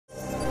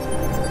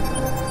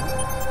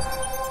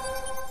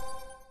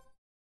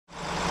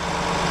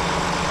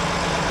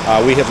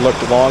We have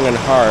looked long and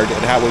hard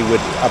at how we would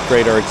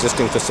upgrade our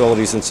existing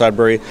facilities in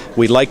Sudbury.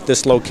 We like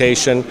this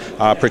location,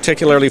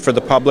 particularly for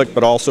the public,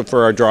 but also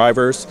for our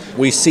drivers.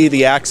 We see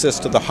the access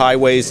to the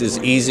highways is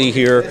easy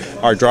here.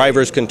 Our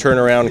drivers can turn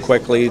around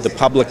quickly. The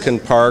public can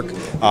park.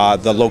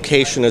 The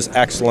location is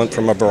excellent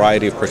from a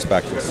variety of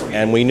perspectives.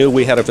 And we knew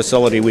we had a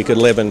facility we could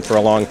live in for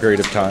a long period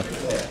of time.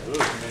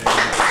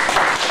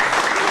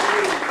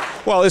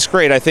 Well, it's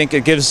great. I think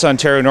it gives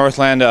Ontario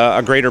Northland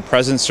a greater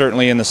presence,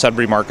 certainly in the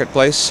Sudbury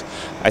marketplace.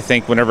 I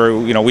think whenever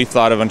we've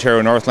thought of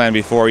Ontario Northland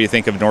before, you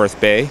think of North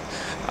Bay,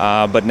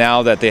 but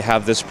now that they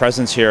have this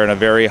presence here in a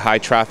very high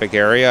traffic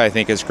area, I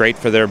think it's great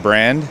for their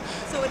brand.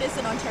 So it is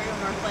an Ontario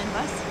Northland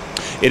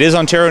bus? It is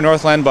Ontario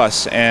Northland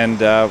bus, and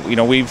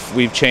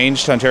we've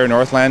changed Ontario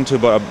Northland to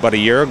about a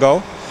year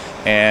ago.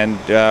 And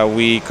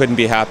we couldn't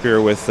be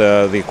happier with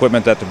the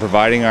equipment that they're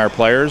providing our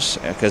players,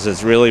 because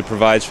it really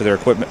provides for their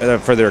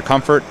equipment, for their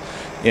comfort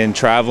in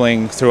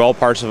traveling through all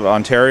parts of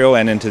Ontario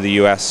and into the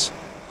U.S.